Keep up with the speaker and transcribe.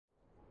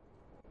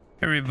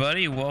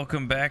Everybody,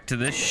 welcome back to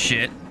this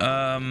shit.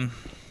 Last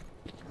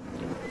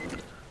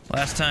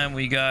time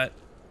we got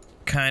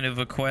kind of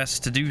a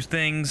quest to do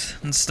things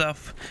and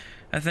stuff.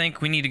 I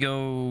think we need to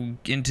go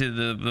into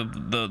the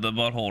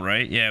butthole,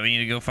 right? Yeah, we need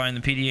to go find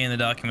the PDA and the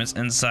documents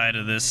inside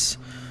of this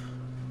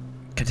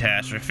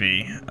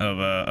catastrophe of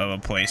a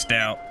place.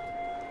 Now,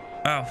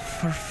 oh,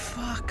 for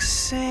fuck's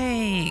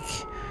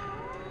sake.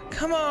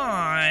 Come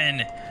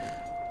on.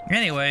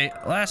 Anyway,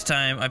 last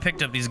time I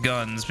picked up these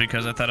guns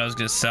because I thought I was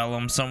gonna sell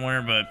them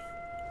somewhere, but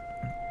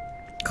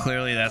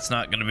clearly that's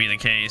not gonna be the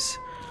case.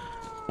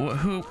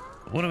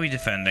 What are we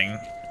defending?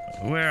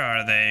 Where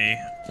are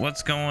they?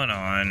 What's going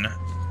on?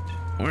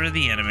 Where are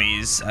the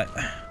enemies?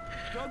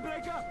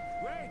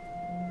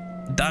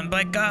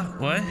 Donbeka?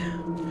 What?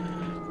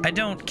 I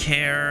don't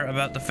care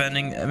about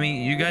defending. I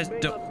mean, you guys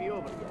don't.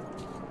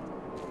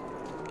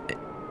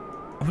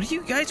 What are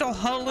you guys all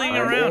huddling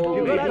around?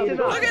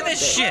 Look at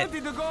this shit!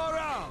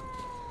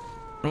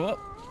 Well,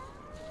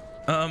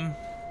 well,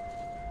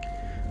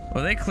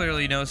 they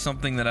clearly know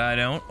something that I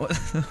don't. What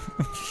the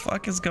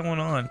fuck is going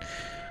on?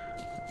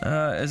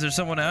 Is there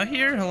someone out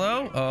here?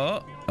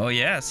 Hello? Oh,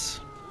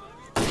 yes.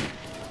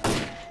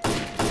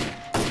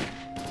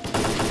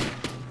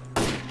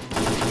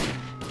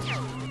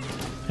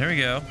 There we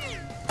go.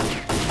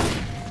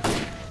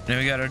 Then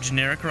we got our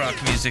generic rock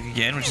music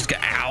again, which is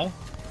ow.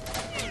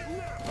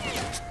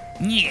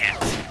 Yeah.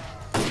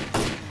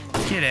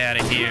 Get out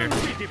of here.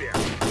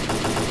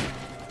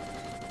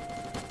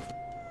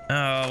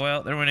 Oh,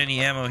 well, there wasn't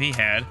any ammo he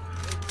had.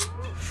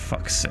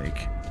 Fuck's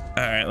sake.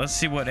 Alright, let's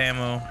see what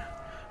ammo.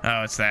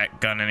 Oh, it's that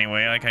gun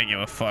anyway. Like, I give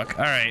a fuck.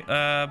 Alright,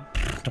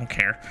 don't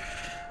care.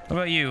 What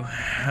about you?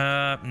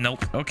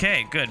 Nope.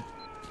 Okay, good.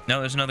 No,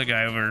 there's another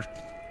guy over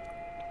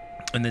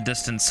in the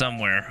distance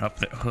somewhere up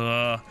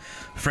there.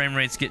 Frame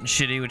rate's getting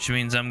shitty, which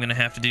means I'm gonna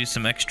have to do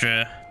some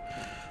extra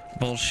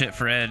bullshit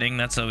for editing.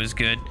 That's always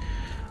good.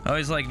 I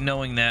always like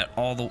knowing that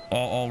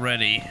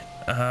already.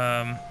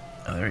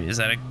 Oh, there he is.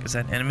 Is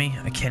that an enemy?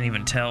 I can't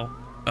even tell.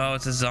 Oh,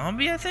 it's a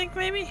zombie, I think,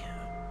 maybe?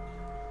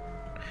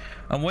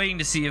 I'm waiting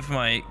to see if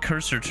my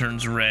cursor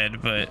turns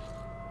red, but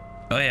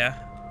oh yeah.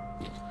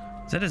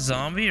 Is that a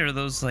zombie or are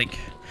those like?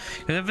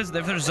 If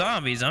they're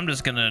zombies, I'm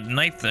just gonna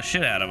knife the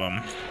shit out of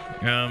them.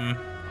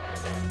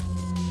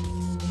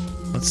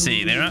 Let's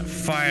see. They're not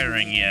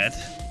firing yet.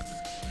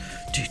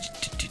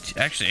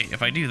 Actually,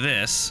 if I do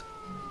this,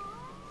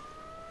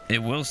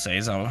 it will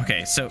say zombie.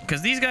 Okay, so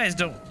because these guys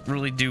don't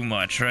really do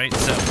much, right?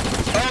 So,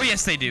 oh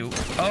yes, they do.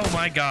 Oh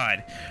my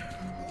god,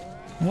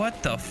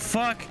 what the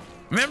fuck?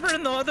 Remember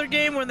in the other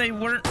game when they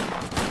weren't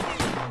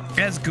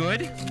as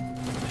good?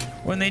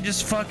 When they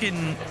just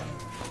fucking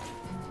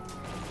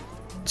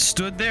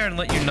stood there and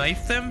let you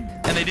knife them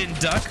and they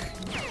didn't duck?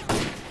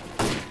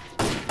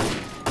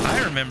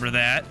 I remember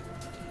that.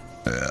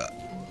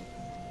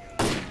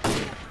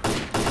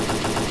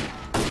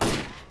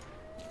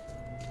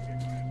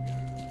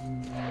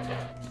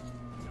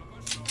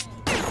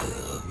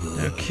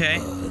 Okay.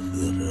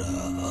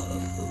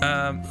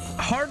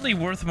 Hardly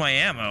worth my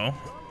ammo,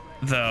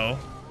 though.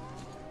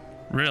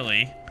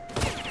 Really.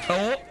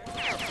 Oh!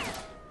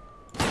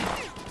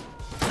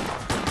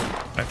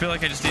 I feel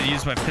like I just need to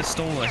use my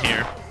pistola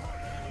here.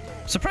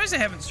 Surprised I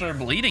haven't started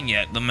bleeding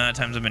yet, the amount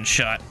of times I've been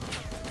shot.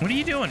 What are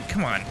you doing?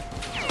 Come on.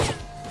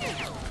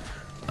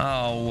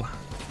 Oh.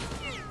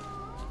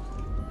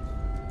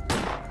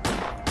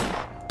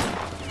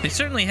 They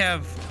certainly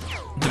have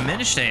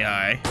diminished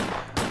AI,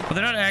 but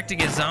they're not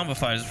acting as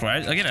zombified before.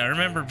 Again, I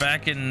remember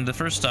back in the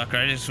first Stalker,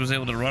 I just was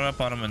able to run up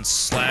on them and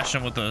slash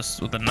them with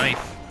a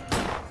knife.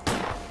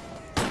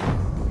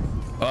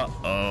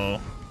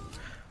 Uh-oh.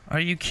 Are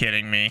you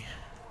kidding me?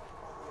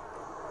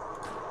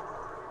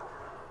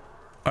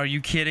 Are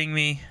you kidding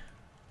me?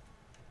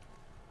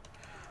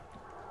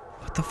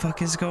 What the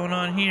fuck is going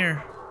on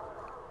here?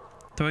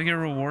 Do I get a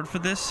reward for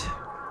this?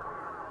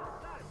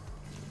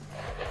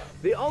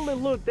 The only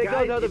loot they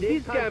got out of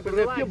these campers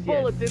are a few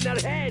bullets in their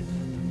heads.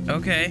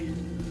 Okay.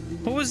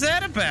 What was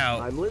that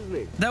about? I'm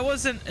listening. That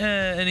wasn't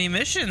an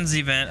emissions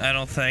event, I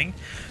don't think.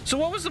 So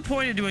what was the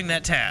point of doing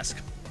that task?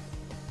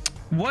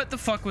 What the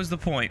fuck was the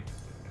point?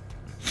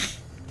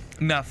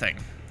 Nothing.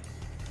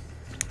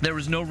 There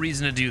was no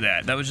reason to do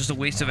that. That was just a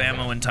waste of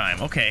ammo and time.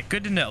 Okay,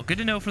 good to know. Good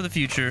to know for the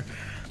future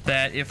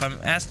that if I'm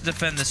asked to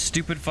defend this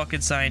stupid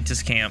fucking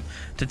scientist camp,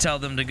 to tell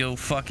them to go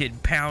fucking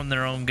pound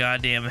their own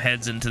goddamn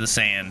heads into the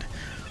sand.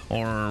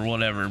 Or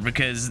whatever,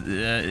 because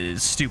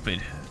it's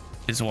stupid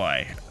is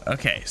why.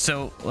 Okay,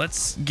 so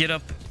let's get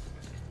up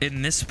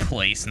in this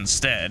place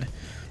instead.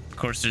 Of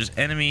course, there's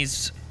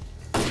enemies,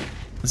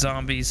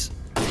 zombies.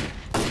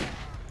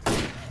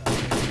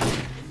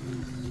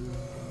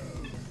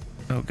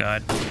 Oh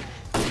god.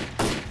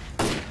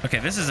 Okay,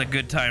 this is a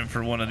good time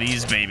for one of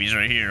these babies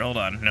right here. Hold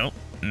on. Nope.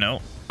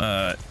 Nope.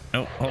 Nope.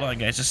 Hold on,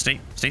 guys. Just stay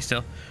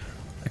still.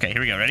 Okay,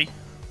 here we go. Ready?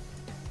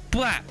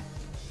 Blah!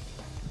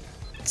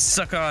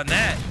 Suck on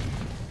that,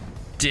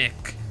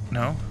 dick.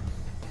 No.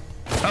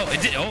 Oh,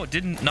 it did. Oh, it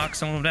didn't knock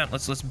some of them down.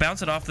 Let's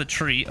bounce it off the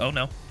tree. Oh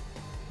no,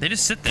 they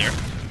just sit there.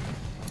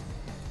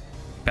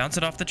 Bounce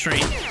it off the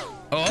tree.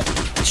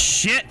 Oh,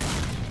 shit.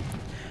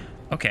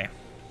 Okay.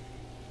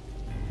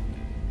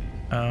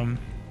 I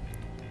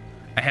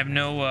have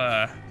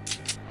no,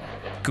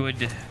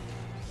 good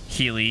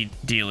healy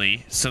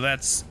dealy, so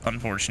that's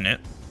unfortunate.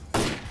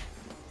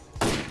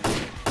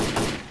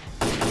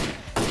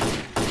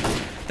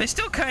 They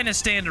still kind of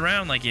stand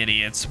around like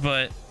idiots,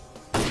 but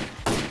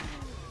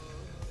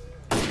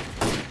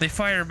they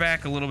fire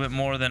back a little bit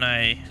more than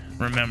I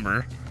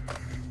remember.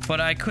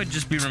 But I could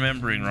just be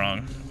remembering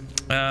wrong.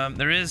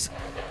 There is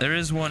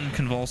one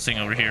convulsing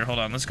over here. Hold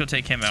on, let's go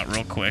take him out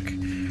real quick.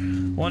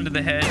 One to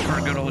the head for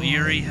a good old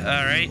Yuri. All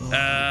right,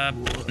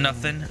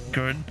 nothing.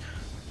 Good.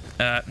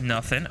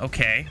 Nothing.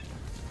 Okay.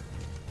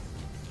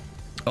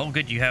 Oh,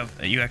 good. You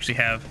actually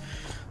have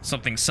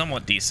something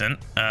somewhat decent.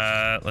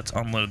 Let's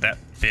unload that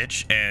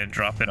bitch and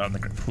drop it on the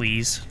ground.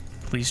 Please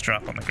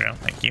drop on the ground.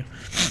 Thank you.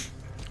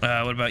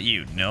 What about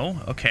you? No?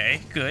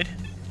 Okay, good.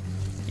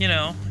 You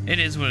know, it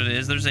is what it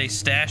is. There's a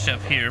stash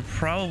up here,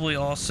 probably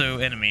also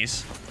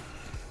enemies.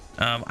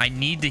 I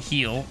need to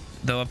heal,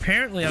 though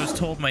apparently I was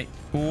told my...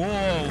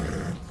 Whoa!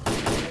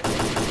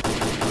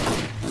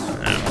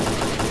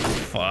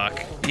 Oh,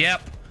 fuck.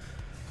 Yep.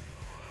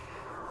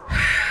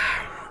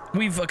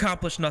 We've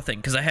accomplished nothing,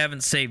 because I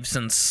haven't saved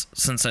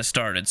since I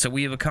started. So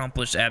we have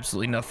accomplished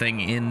absolutely nothing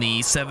in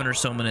the 7 or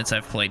so minutes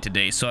I've played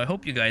today. So I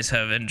hope you guys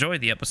have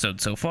enjoyed the episode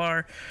so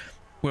far,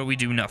 where we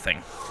do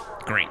nothing.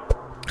 Great.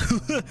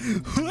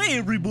 Hey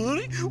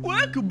everybody,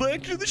 welcome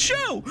back to the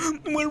show,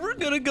 where we're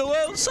gonna go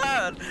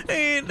outside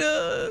and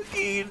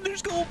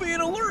there's gonna be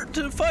an alert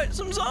to fight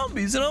some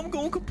zombies, and I'm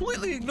gonna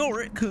completely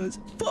ignore it because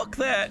fuck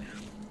that,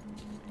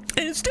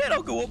 and instead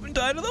I'll go up and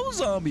die to those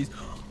zombies.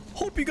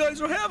 Hope you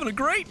guys are having a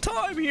great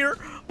time here,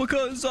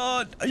 because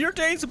your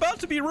day's about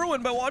to be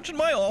ruined by watching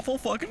my awful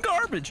fucking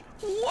garbage.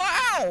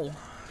 Wow.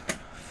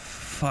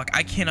 Fuck,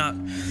 I cannot.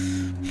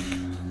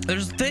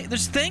 There's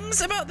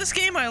things about this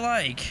game I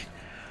like.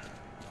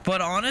 But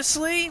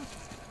honestly,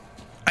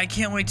 I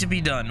can't wait to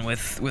be done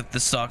with the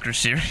Stalker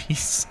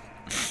series.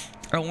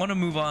 I want to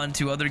move on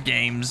to other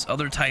games,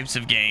 other types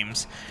of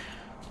games.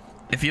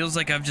 It feels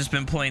like I've just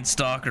been playing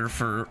Stalker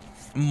for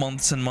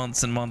months and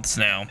months and months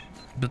now,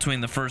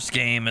 between the first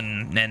game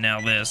and now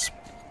this.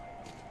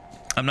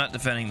 I'm not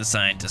defending the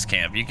scientist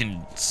camp. You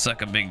can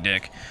suck a big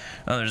dick.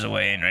 Oh, there's a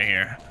way in right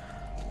here.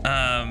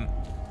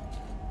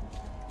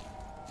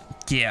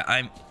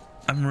 Yeah,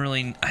 I'm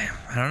really, I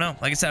don't know.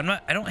 Like I said,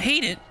 I don't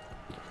hate it.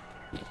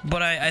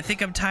 But I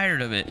think I'm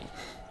tired of it.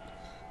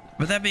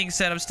 But that being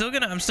said, I'm still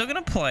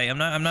gonna play. I'm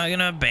not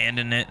gonna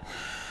abandon it.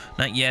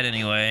 Not yet,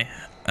 anyway.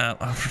 Oh,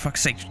 for fuck's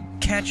sake,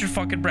 catch your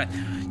fucking breath.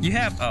 You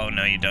have, oh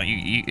no, you don't.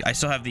 I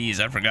still have these.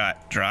 I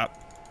forgot. Drop,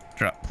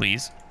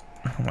 please.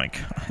 Oh my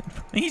god.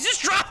 He's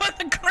just dropped on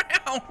the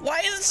ground. Why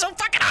is it so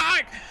fucking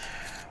hard?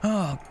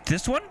 Oh,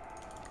 this one?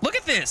 Look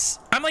at this.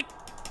 I'm like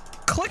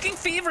clicking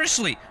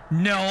feverishly.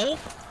 No.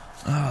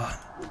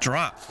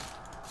 Drop.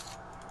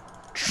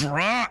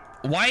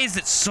 Why is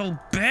it so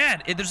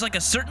bad? There's like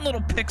a certain little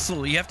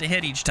pixel you have to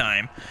hit each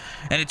time,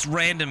 and it's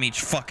random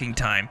each fucking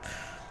time,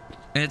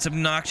 and it's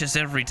obnoxious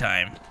every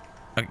time.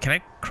 Okay, can I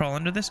crawl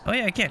under this? Oh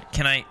yeah, I can.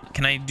 Can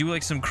I do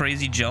like some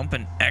crazy jump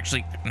and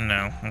actually?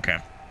 No. Okay.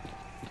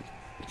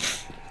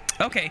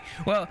 Okay.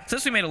 Well,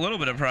 since we made a little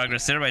bit of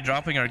progress there by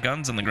dropping our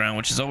guns on the ground,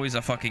 which is always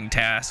a fucking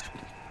task,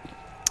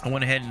 I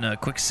went ahead and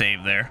quick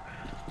save there.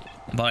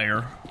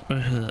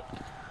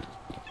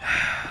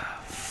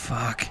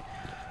 Fuck.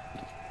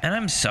 And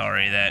I'm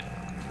sorry that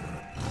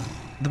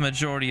the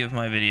majority of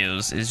my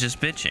videos is just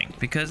bitching,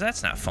 because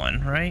that's not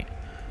fun, right?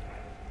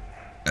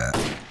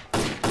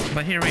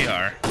 But here we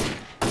are.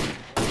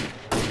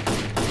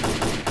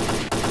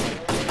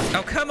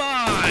 Oh, come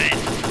on!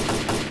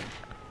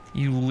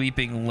 You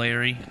leaping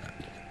Larry.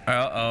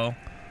 Uh-oh.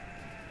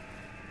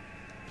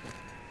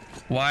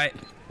 Why?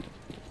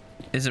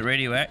 Is it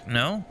radioactive?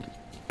 No?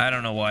 I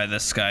don't know why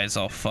this guy is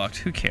all fucked.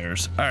 Who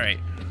cares? Alright.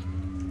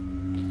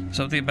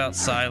 Something about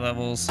psi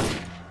levels.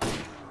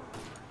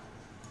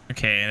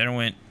 Okay, there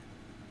went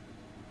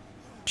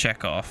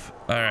Chekhov.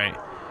 Alright.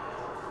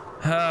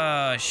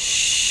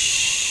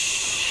 Shit,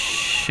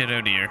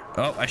 oh dear.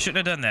 Oh, I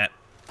shouldn't have done that.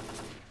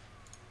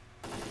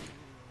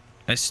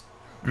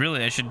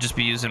 Really, I should just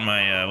be using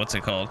my, what's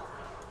it called?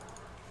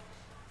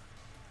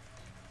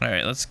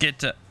 Alright, let's get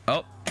to...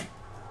 Oh.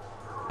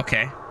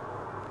 Okay.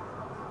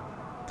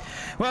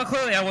 Well,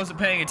 clearly I wasn't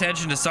paying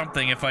attention to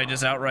something if I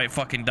just outright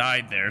fucking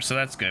died there, so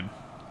that's good.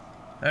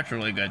 That's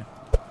really good.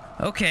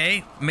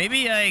 Okay,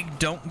 maybe I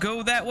don't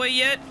go that way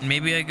yet.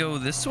 Maybe I go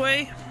this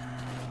way.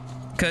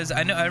 Because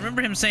I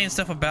remember him saying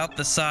stuff about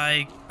the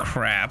psi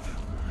crap.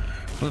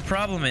 Well, the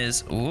problem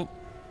is... Ooh,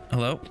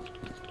 hello?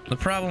 The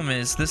problem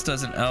is this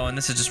doesn't... Oh, and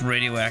this is just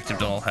radioactive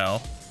to all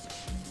hell.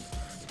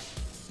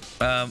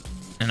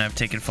 And I've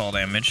taken fall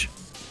damage.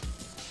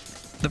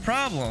 The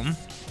problem...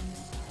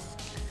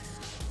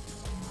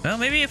 Well,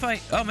 maybe if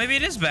I... Oh, maybe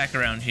it is back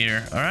around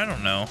here. Or I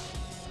don't know.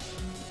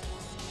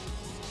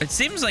 It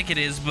seems like it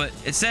is, but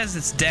it says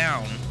it's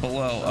down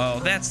below. Oh,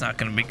 that's not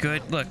gonna be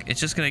good. Look,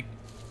 it's just gonna...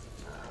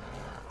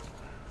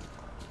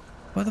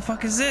 What the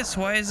fuck is this?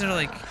 Why is there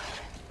like...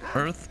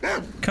 earth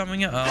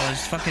coming up? Oh,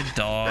 there's fucking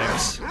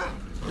dogs.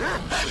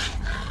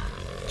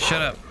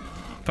 Shut up.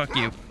 Fuck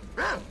you.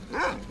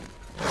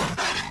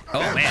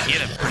 Oh man, he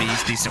had a pretty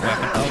decent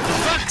weapon. Oh, for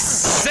fuck's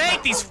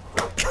sake, these...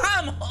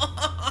 Come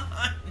on!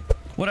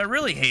 What I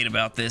really hate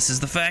about this is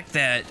the fact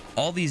that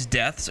all these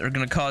deaths are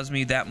going to cause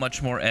me that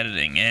much more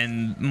editing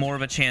and more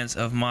of a chance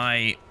of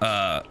my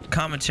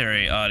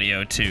commentary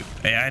audio to...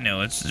 Hey, I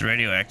know, it's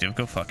radioactive.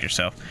 Go fuck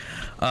yourself.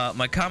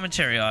 My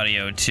commentary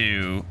audio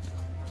to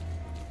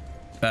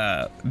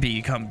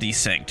become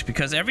desynced.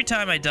 Because every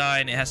time I die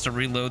and it has to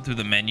reload through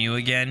the menu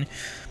again,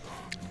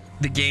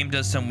 the game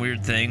does some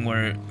weird thing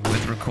where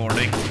with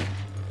recording.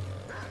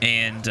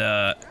 And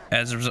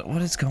as a result...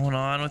 What is going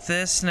on with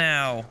this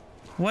now?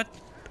 What...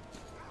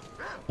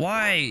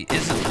 Why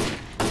is it?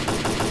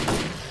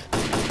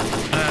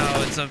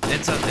 Oh,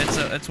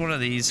 it's one of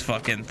these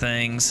fucking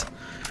things.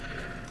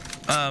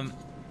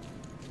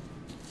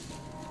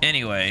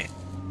 Anyway,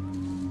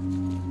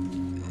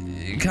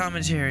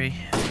 commentary,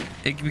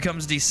 it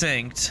becomes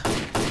desynced,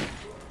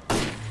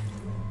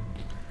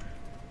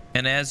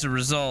 and as a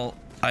result,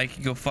 I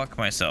can go fuck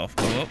myself.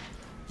 Oh.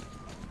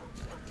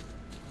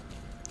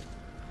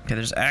 Okay,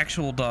 there's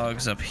actual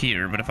dogs up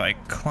here, but if I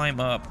climb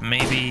up,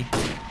 maybe.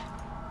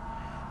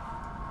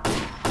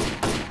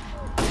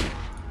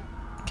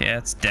 Okay,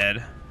 that's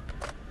dead.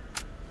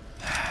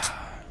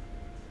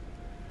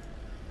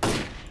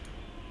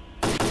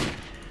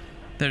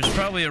 There's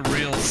probably a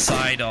real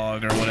Psy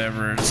dog or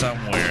whatever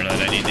somewhere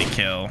that I need to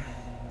kill.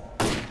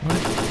 What?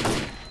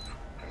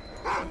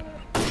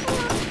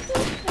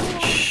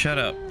 Shut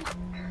up.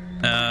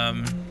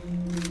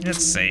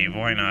 Let's save.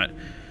 Why not?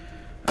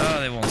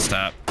 Oh, they won't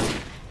stop.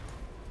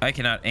 I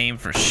cannot aim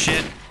for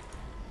shit.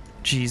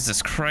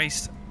 Jesus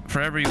Christ.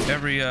 For every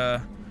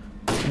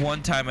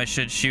one time I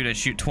should shoot, I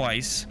shoot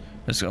twice.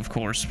 This, of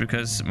course,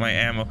 because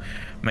I'm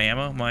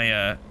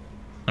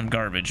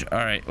garbage. All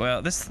right,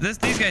 well, these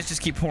guys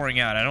just keep pouring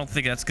out. I don't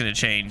think that's gonna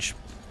change.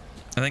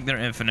 I think they're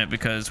infinite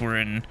because we're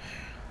in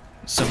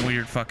some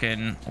weird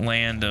fucking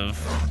land of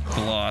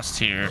the lost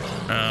here.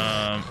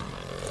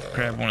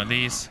 Grab one of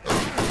these.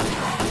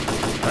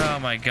 Oh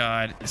my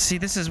god. See,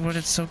 this is what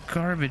it's so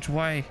garbage.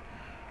 Why?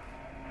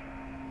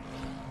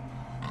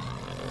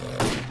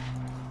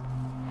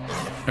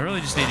 I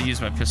really just need to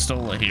use my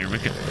pistola here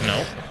because...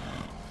 Nope.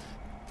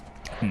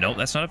 Nope,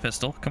 that's not a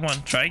pistol. Come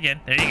on, try again.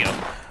 There you go.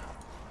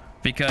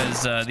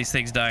 Because these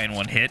things die in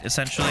one hit,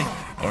 essentially.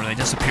 Or they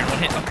disappear in one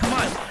hit. Oh, come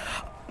on!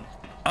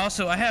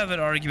 Also, I have an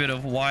argument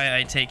of why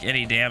I take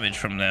any damage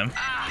from them.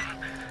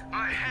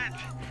 My head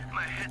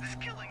is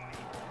killing me.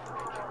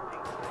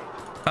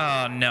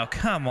 Oh, no,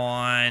 come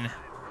on.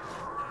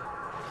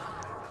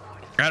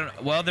 I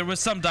don't... Well, there was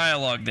some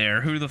dialogue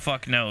there. Who the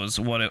fuck knows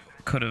what it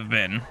could have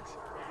been.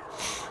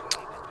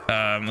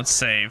 Let's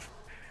save.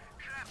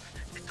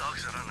 The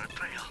dogs are on our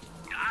trail.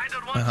 I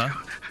don't want to. No.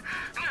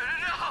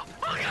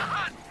 Oh,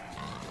 God.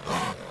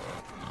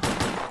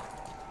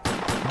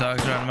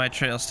 Dogs are on my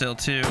trail still,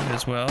 too,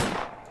 as well.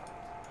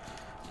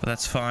 But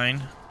that's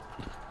fine.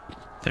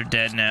 They're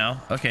dead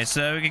now. Okay,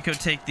 so we can go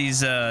take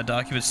these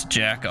documents to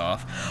Jack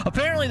off.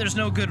 Apparently, there's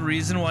no good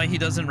reason why he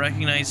doesn't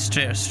recognize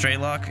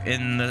Straylock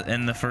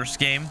in the first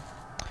game.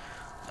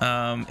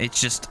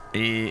 It's just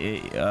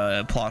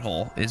a plot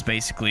hole is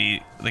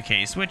basically the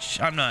case,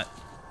 which I'm not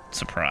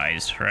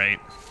surprised, right?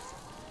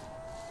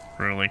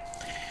 Really.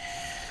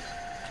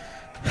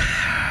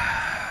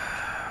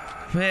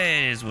 But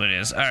it is what it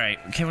is. Alright,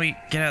 can we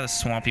get out of the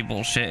swampy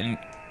bullshit and...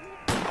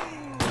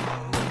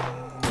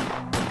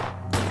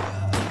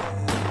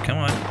 Come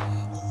on.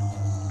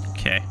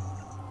 Okay.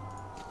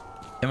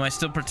 Am I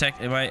still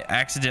am I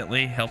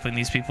accidentally helping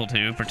these people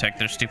to protect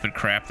their stupid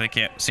crap they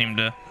can't seem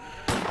to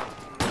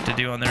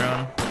do on their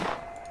own?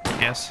 I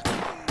guess.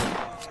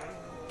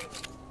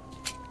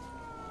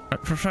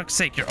 For fuck's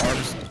sake, your arm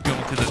is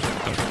going through the...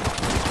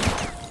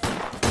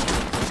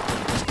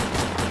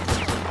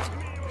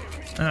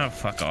 Oh,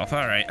 fuck off.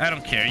 Alright, I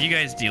don't care. You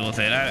guys deal with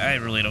it. I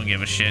really don't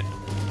give a shit.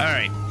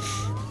 Alright.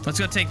 Let's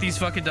go take these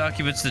fucking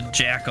documents to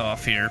Jack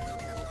off here.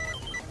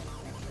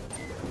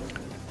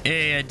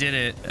 Hey, I did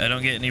it. I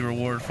don't get any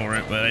reward for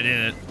it, but I did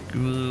it.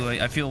 Ooh,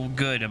 I feel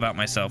good about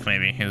myself,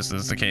 maybe. This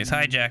is the case.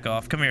 Hi, Jack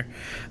off. Come here.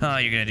 Oh,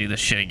 you're gonna do this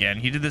shit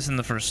again. You did this in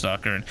the first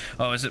Stalker. And,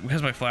 oh, is it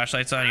because my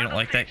flashlight's on? You don't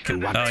like that? Oh,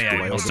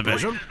 yeah, it must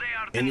have been.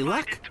 Any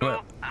luck?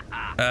 Well,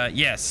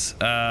 yes.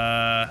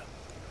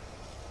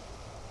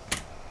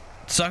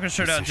 Stalkers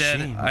turned out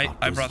dead.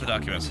 I brought the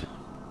documents.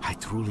 I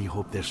truly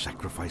hope their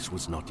sacrifice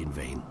was not in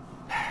vain.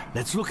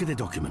 Let's look at the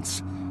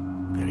documents.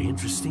 Very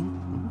interesting.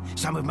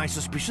 Some of my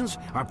suspicions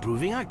are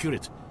proving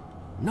accurate.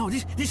 No,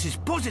 this is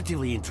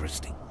positively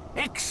interesting.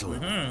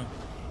 Excellent.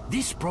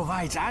 This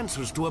provides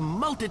answers to a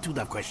multitude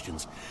of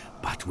questions,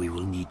 but we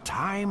will need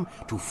time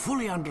to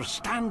fully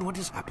understand what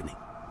is happening.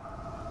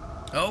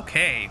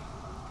 Okay.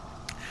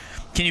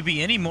 Can you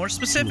be any more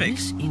specific? In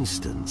this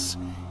instance,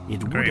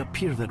 it would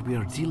appear that we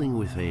are dealing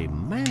with a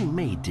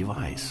man-made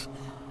device.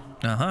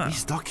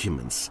 These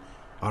documents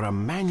are a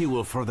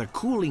manual for the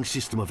cooling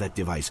system of that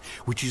device,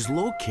 which is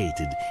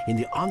located in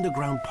the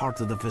underground part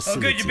of the facility.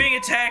 Oh good, you're being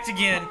attacked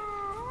again.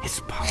 Its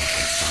power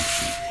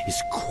consumption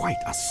is quite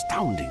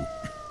astounding.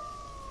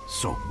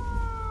 So,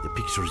 the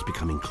picture is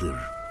becoming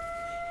clearer.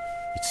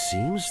 It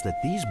seems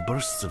that these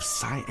bursts of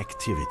psi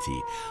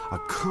activity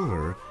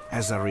occur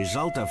as a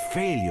result of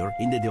failure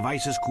in the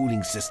device's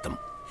cooling system.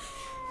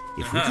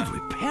 If we could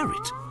repair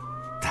it,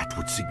 that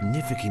would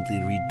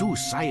significantly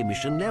reduce psi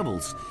emission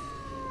levels.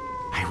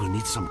 I will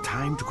need some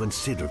time to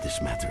consider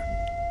this matter.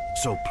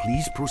 So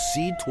please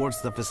proceed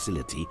towards the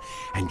facility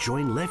and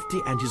join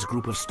Lefty and his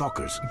group of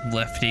stalkers.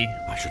 Lefty.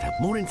 I should have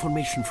more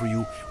information for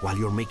you while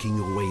you're making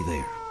your way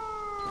there.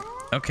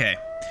 Okay.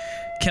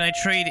 Can I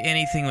trade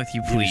anything with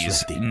you, please?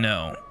 Yes, Lefty.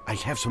 No. I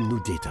have some new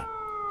data.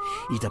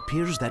 It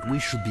appears that we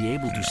should be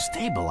able to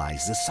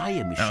stabilize the psi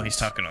emissions. Oh, he's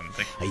talking on the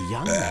thing. A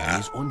young man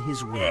is on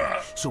his way,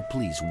 so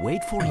please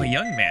wait for him a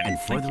young man. and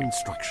Thank further you.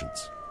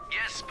 instructions.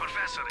 Yes,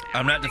 Professor.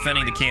 I'm not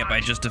defending the camp. I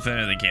just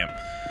defended the camp.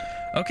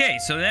 Okay,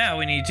 so now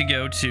we need to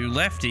go to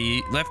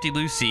Lefty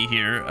Lucy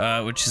here,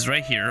 which is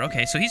right here.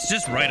 Okay, so he's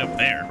just right up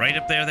there. Right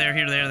up there, there,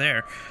 here,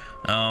 there.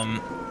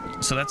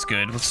 So that's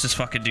good. Let's just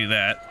fucking do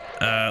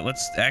that.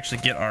 Let's actually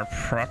get our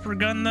proper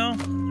gun, though.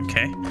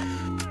 Okay.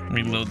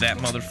 Reload that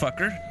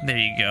motherfucker. There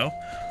you go.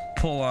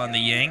 Pull on the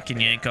yank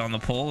and yank on the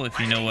pull, if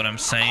you know what I'm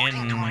saying.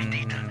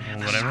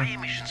 Whatever. The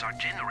emissions are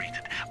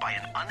generated by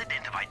an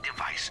unidentified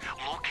device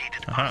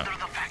located under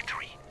the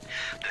factory.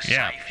 The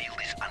Yeah. psi field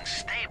is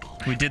unstable.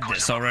 We did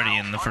this already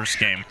in the first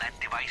game. That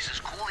device's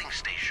cooling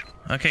station.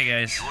 Okay,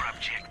 guys. Your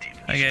objective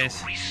Hi, is guys.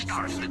 to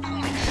restart the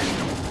cooling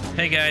system.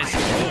 Hey, guys.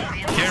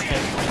 Careful.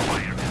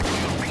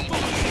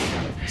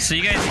 So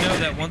you guys know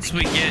that once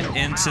we get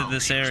into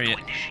this area,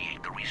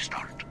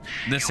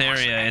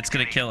 it's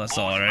gonna kill us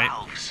all, right?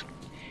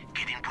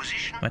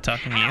 Am I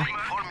talking to you?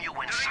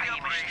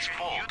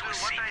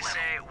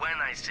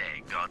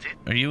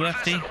 Are you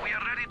Lefty? We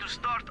are ready to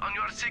start on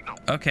your signal.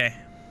 Okay.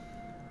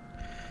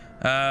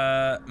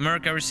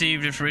 Merc, I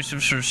received information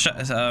from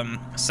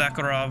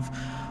Sakharov.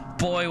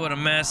 Boy, what a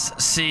mess.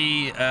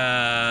 See,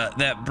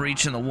 that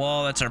breach in the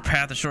wall. That's our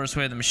path, the shortest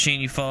way to the machine.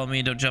 You follow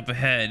me, don't jump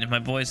ahead. My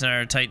boys and I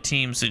are a tight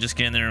team, so just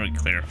get in there and we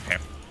clear. Okay.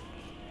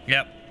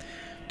 Yep.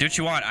 Do what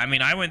you want. I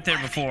mean, I went there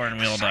before and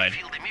we all died.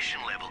 The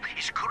emission level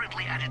is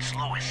currently at its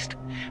lowest.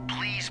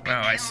 Please Oh,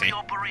 I begin see. the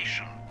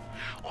operation.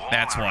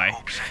 That's why.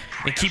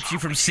 It keeps you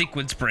from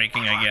sequence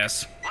breaking, I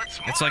guess.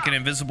 It's like an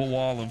invisible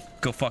wall of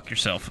go fuck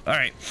yourself.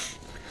 Alright.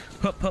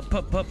 Hup, hup,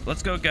 hup, hup.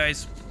 Let's go,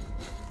 guys.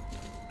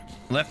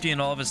 Lefty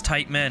and all of his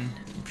tight men,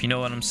 if you know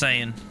what I'm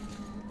saying.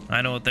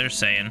 I know what they're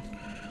saying.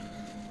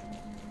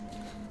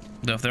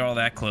 Though if they're all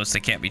that close, they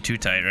can't be too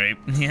tight, right?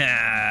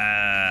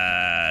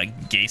 Yeah,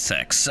 gay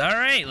sex.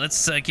 Alright,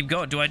 let's keep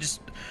going.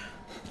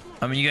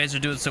 I mean, you guys are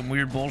doing some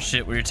weird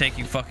bullshit where you're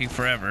taking fucking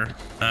forever.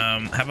 How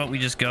about we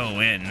just go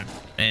in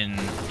and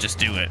just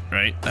do it,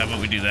 right? How about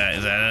we do that?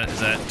 Is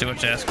that too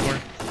much to ask for?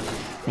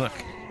 Look,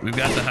 we've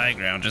got the high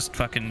ground. Just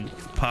fucking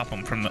pop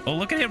them from the... Oh,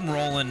 look at him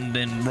rolling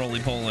and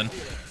roly-poling.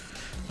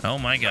 Oh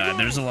my god,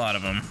 there's a lot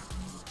of them.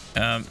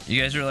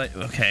 You guys are like...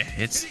 Okay,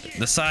 it's...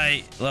 The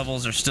psi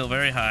levels are still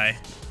very high.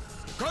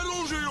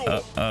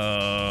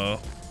 Uh-oh.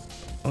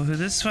 Oh,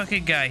 this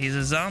fucking guy, he's a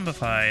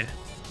zombified.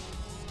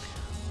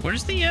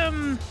 Where's the,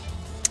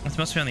 It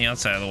must be on the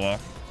outside of the wall.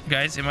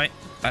 Guys,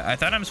 I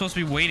thought I'm supposed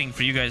to be waiting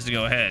for you guys to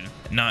go ahead,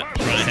 not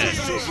run ahead.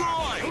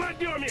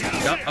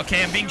 Oh,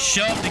 okay, I'm being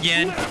shoved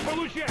again.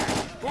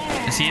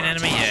 Is he an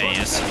enemy? Yeah,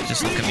 he is.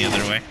 Just looking the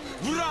other way.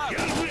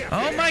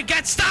 Oh my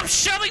god, stop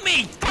shoving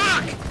me!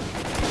 Fuck!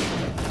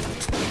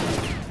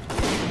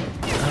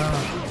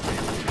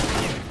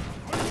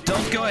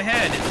 Don't go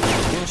ahead.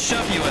 We'll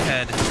shove you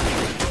ahead.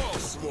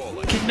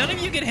 Can none of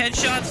you get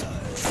headshots,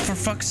 for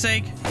fuck's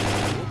sake?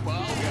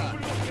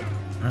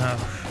 Oh,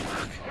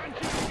 fuck.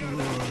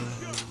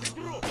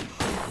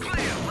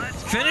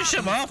 Finish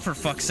him off, for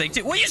fuck's sake.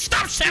 Will you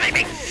stop shoving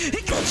me?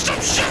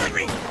 Stop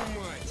shoving me!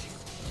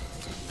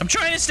 I'm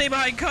trying to stay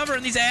behind cover,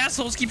 and these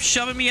assholes keep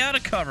shoving me out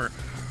of cover.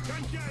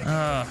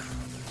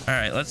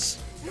 Alright,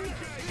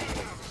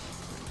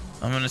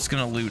 I'm just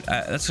gonna loot.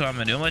 That's what I'm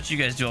gonna do. I'll let you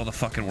guys do all the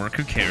fucking work.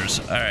 Who cares?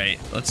 Alright,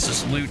 let's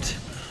just loot.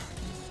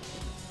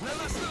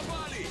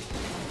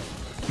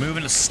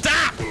 Moving to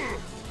stop!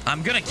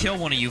 I'm gonna kill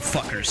one of you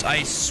fuckers.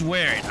 I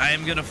swear it. I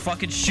am gonna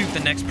fucking shoot the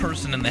next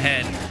person in the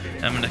head.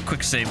 I'm gonna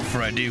quick save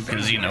before I do,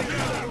 because, you know.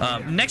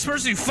 Next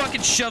person who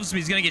fucking shoves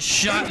me is gonna get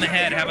shot in the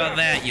head. How about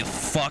that, you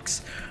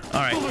fucks?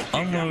 Alright,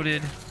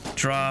 unloaded,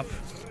 drop,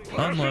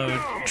 unload,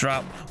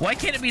 drop. Why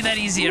can't it be that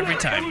easy every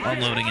time?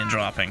 Unloading and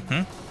dropping,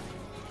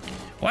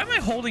 Why am I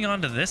holding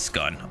on to this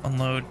gun?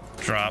 Unload,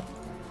 drop.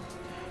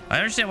 I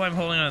understand why I'm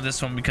holding on to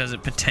this one, because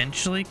it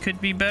potentially could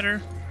be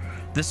better.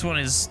 This one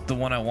is the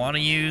one I want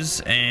to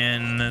use,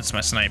 and it's my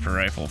sniper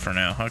rifle for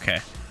now. Okay.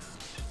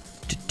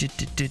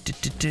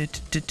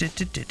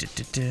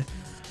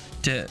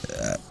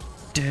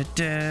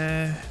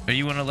 Are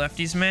you one of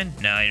Lefty's men?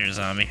 No, you're a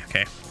zombie.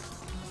 Okay.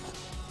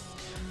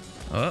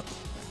 Oh,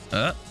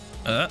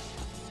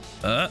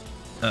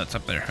 it's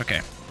up there.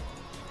 Okay.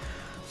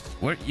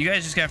 You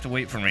guys just have to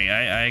wait for me.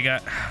 I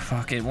got...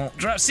 Fuck, it won't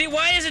drop. See,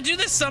 why does it do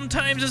this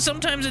sometimes and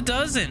sometimes it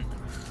doesn't?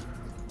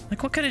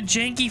 Like, what kind of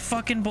janky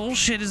fucking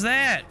bullshit is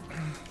that?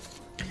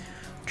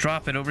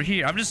 Drop it over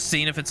here. I'm just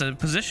seeing if it's a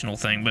positional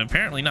thing, but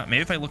apparently not.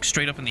 Maybe if I look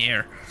straight up in the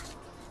air.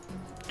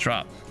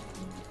 Drop.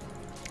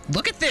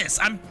 Look at this!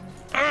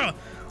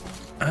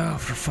 Oh,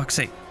 for fuck's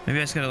sake. Maybe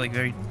I just gotta, like,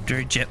 very,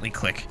 very gently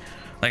click.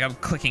 Like, I'm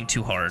clicking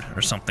too hard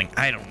or something.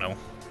 I don't know.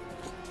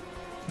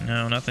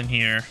 No, nothing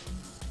here.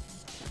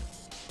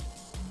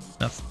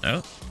 Nothing.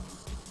 Oh.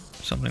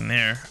 Something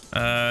there.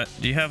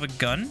 Do you have a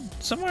gun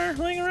somewhere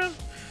laying around?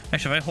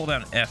 Actually, if I hold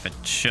down F, it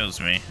shows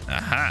me.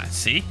 Aha,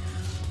 see?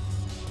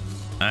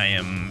 I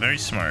am very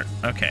smart.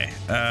 Okay.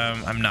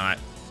 I'm not.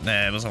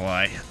 It was a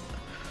lie.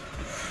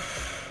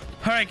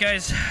 Alright,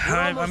 guys.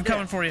 I'm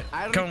coming for you.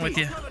 Coming with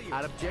you.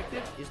 Our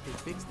objective is to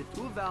fix the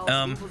two valves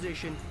in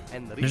position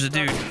and there's a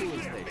dude.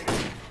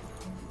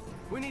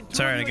 We need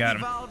Sorry, I got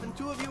him. And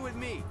 2 of you with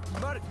me.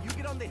 Mark, you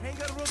get on the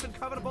hangar roof and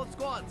cover both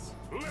squads.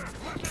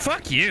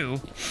 Fuck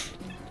you.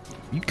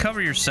 You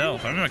cover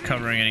yourself. I'm not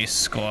covering any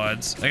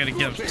squads. I gotta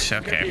get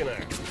him. Okay.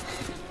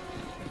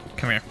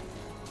 Come here.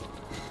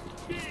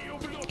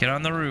 Get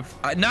on the roof.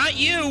 Not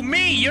you,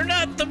 me. You're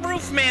not the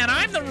roof man.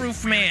 I'm the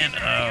roof man.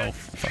 Oh,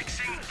 fuck.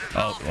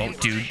 Oh,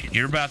 dude,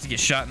 you're about to get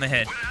shot in the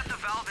head.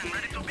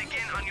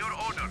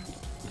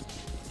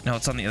 No,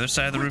 it's on the other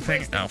side of the roof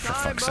hang. Oh, for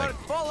fuck's sake.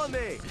 Follow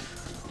me.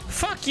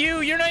 Fuck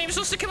you. You're not even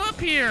supposed to come up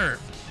here.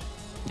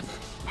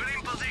 We're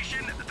in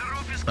position. The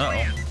roof is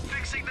clear.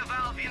 Fixing the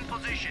valve in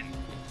position.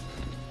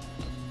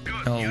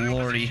 Good. Oh,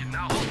 lordy.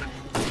 Now hold it.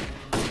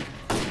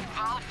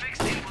 Valve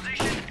fixed in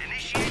position.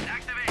 Initiate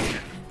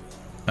activation.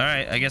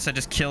 Alright, I guess I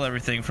just kill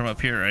everything from up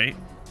here, right?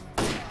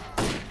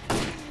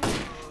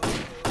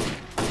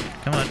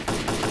 Come on.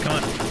 Come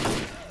on.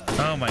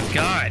 Oh my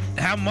god.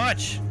 How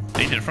much?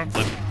 He did a front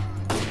flip.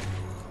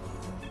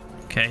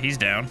 Okay, he's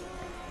down.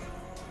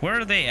 Where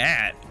are they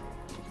at?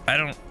 I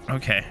don't...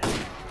 Okay.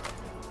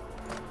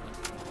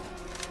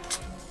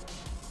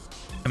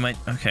 Am I...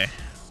 Okay.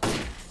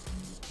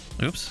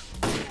 Oops.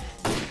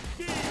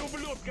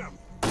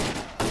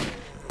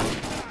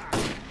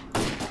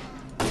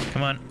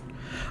 Come on.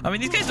 I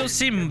mean, these guys don't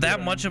seem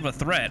that much of a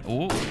threat.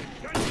 Ooh.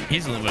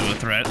 He's a little bit of a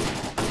threat.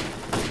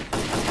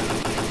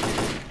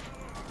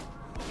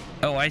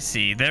 Oh, I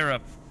see. They're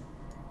up...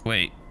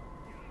 Wait.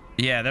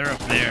 Yeah, they're up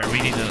there.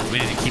 We need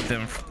to keep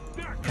them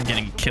from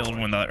getting killed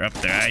when they're up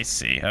there. I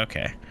see.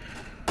 Okay.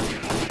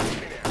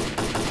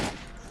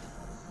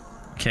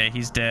 Okay,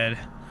 he's dead.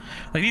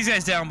 Like, these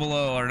guys down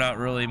below are not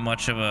really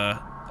much of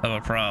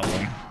a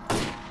problem.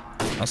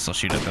 I'll still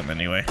shoot at them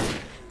anyway.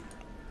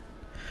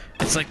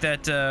 It's like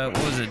that,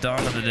 what was it,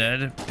 Dawn of the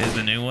Dead is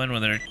the new one where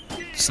they're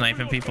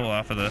sniping people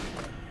off of the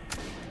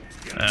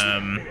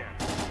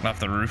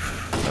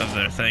roof of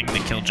their thing to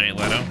kill Jay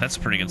Leno. That's a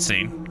pretty good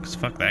scene, because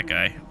fuck that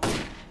guy.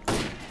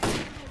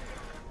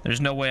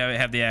 There's no way I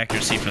have the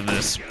accuracy for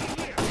this.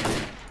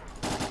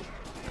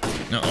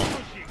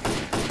 Uh-oh.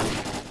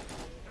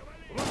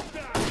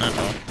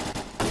 Uh-oh.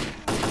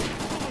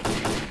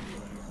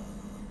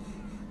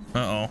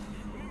 Uh-oh.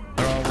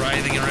 They're all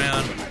writhing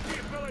around.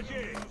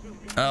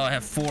 Oh, I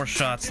have 4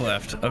 shots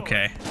left.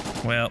 Okay.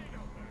 Well.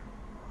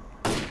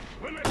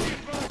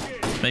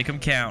 Make them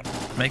count.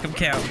 Make them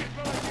count.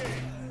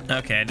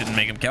 Okay, I didn't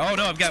make them count. Oh,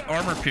 no, I've got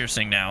armor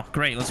piercing now.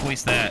 Great, let's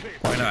waste that.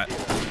 Why not?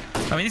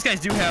 I mean, these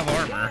guys do have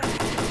armor.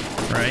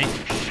 Right?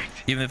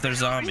 Even if they're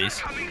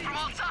zombies.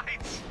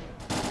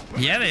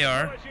 Yeah, they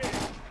are.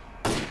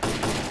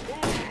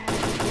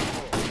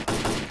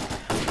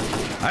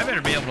 I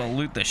better be able to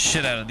loot the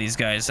shit out of these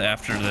guys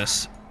after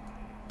this.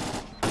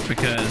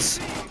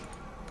 Because,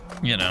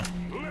 you know.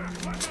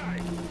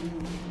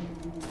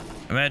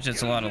 Imagine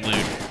it's a lot of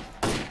loot.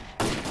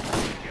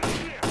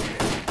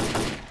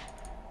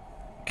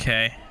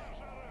 Okay.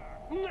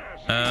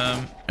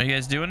 Are you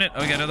guys doing it?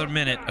 Oh, we got another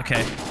minute.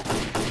 Okay.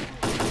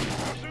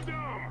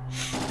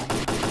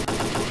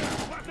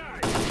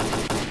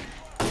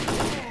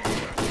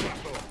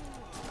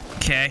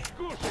 Okay.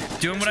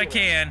 Doing what I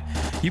can.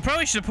 You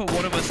probably should have put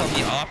one of us on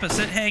the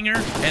opposite hangar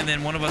and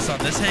then one of us on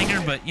this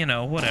hangar, but you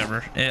know,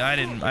 whatever.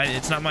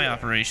 It's not my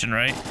operation,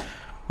 right?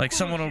 Like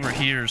someone over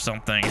here or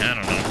something. I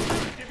don't know.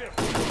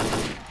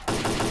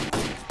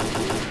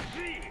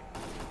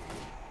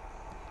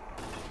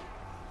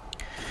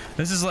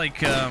 This is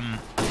like,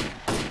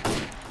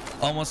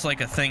 almost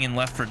like a thing in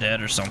Left 4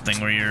 Dead or something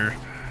where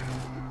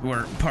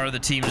part of the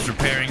team is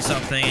repairing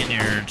something and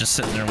you're just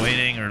sitting there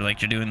waiting, or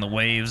like you're doing the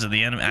waves of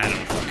the enemy. I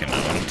don't fucking know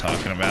what I'm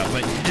talking about,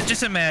 but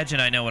just imagine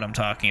I know what I'm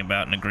talking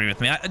about and agree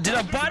with me. Did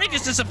a body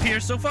just disappear?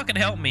 So fucking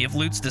help me if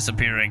loot's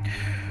disappearing.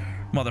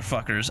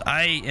 Motherfuckers,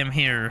 I am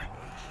here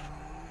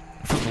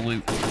for the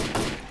loot.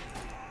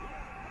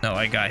 Oh,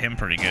 I got him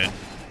pretty good.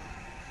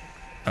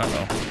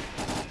 Uh-oh.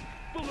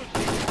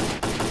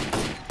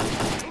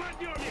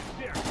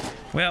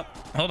 Well,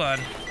 hold on.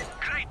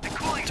 Great, the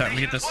cooling Time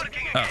to get this.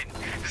 Oh.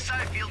 The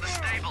side field is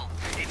stable.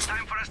 It's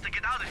time for us to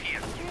get out of here.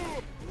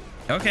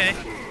 Okay.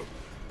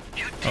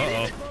 You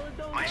did it.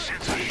 My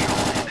sensors show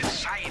that the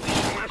side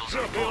is levels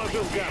are falling.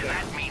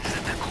 That means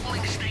that the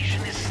cooling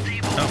station is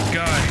stable. Oh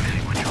god.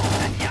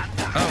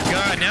 Oh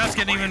god, now it's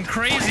getting even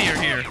crazier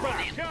here.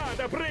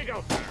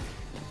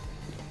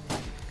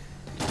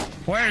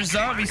 Why are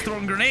zombies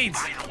throwing grenades?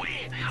 By the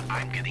way,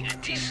 I'm getting a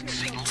decent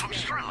signal from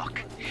Strelok.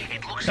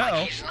 It looks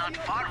like he's not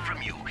far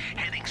from you,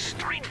 heading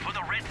straight for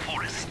the Red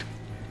Forest.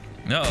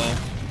 Uh-oh.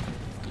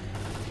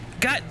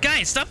 God,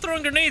 guys, stop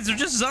throwing grenades. They're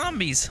just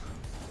zombies.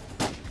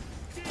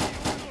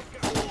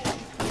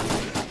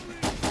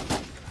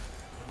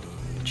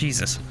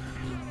 Jesus.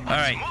 All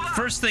right,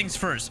 first things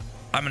first.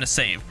 I'm gonna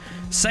save.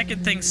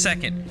 Second things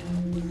second.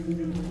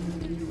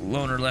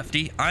 Loner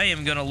lefty, I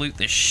am gonna loot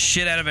the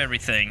shit out of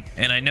everything,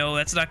 and I know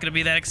that's not gonna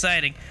be that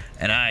exciting,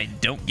 and I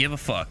don't give a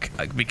fuck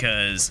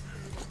because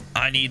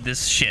I need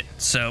this shit.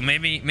 So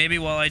maybe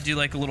while I do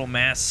like a little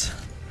mass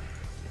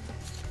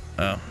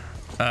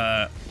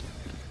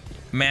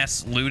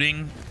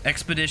looting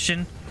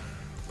expedition,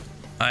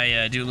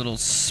 I do a little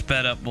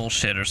sped up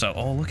bullshit or so.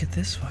 Oh, look at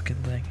this fucking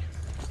thing.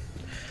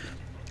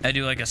 I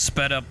do like a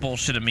sped up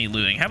bullshit of me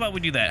looting. How about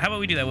we do that? How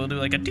about we do that? We'll do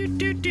like a do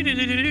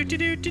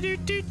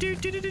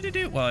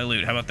while I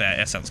loot. How about that?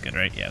 That sounds good,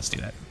 right? Yeah, let's do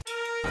that.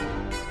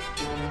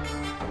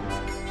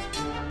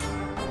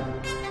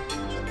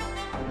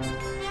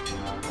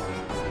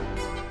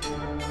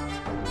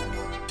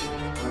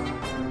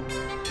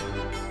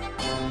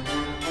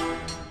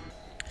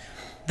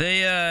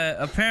 They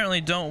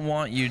apparently don't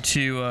want you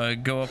to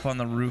go up on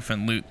the roof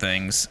and loot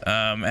things,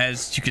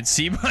 as you can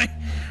see by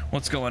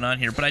what's going on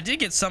here. But I did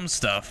get some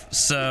stuff,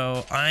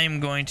 so I'm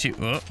going to...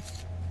 Oh.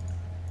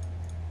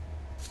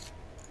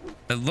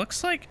 It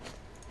looks like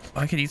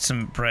I could eat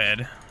some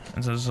bread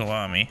and some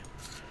salami.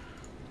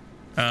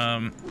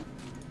 I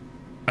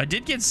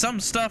did get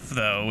some stuff,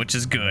 though, which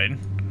is good.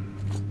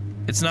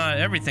 It's not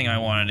everything I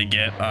wanted to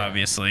get,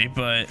 obviously,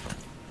 but...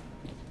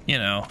 You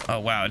know,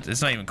 oh wow,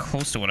 it's not even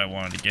close to what I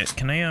wanted to get.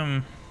 Can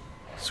I,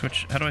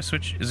 switch? How do I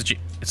switch? Is it G?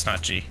 It's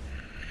not G.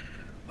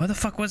 What the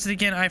fuck was it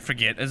again? I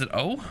forget. Is it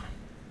O?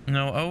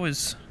 No, O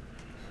is...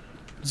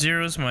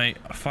 0 is my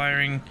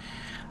firing.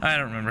 I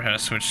don't remember how to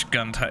switch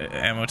gun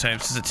ammo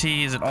types. Is it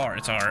T? Is it R?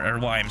 It's R, or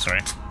Y, I'm sorry.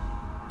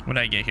 What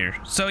did I get here?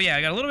 So yeah,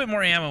 I got a little bit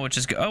more ammo, which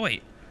is good. Oh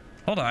wait,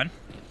 hold on.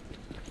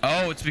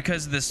 Oh, it's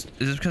because of this,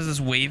 is it because of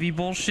this wavy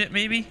bullshit,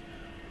 maybe?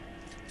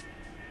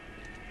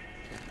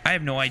 I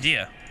have no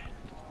idea.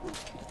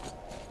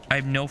 I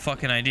have no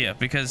fucking idea,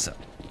 because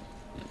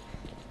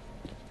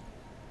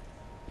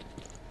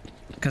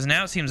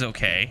now it seems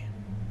okay.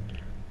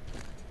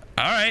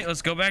 Alright,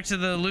 let's go back to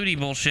the looty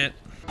bullshit.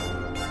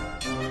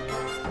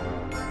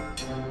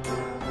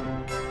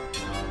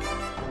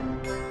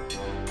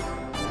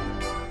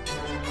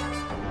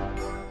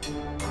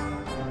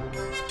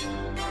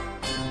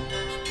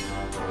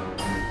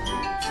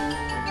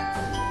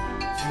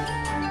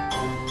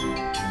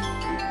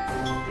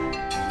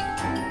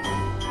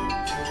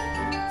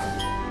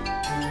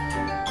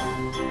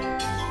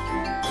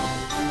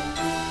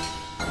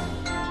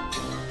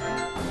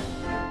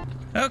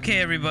 Okay,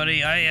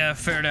 everybody, I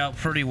fared out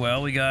pretty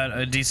well. We got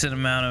a decent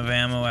amount of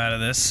ammo out of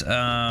this.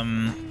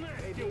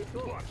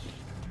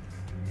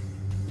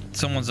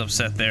 Someone's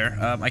upset there.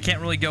 I can't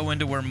really go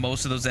into where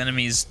most of those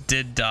enemies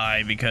did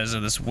die because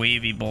of this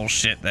wavy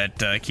bullshit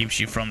that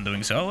keeps you from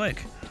doing so. Oh,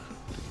 look.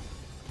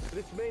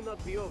 This may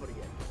not be over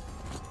yet.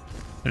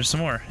 There's some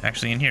more,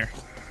 actually, in here.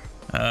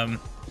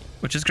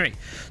 Which is great.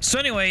 So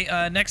anyway,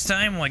 next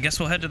time, well, I guess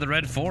we'll head to the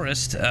Red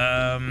Forest.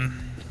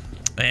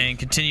 And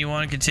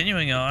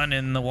continuing on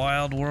in the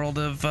wild world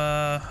of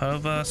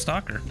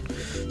Stalker.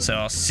 So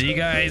I'll see you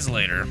guys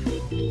later.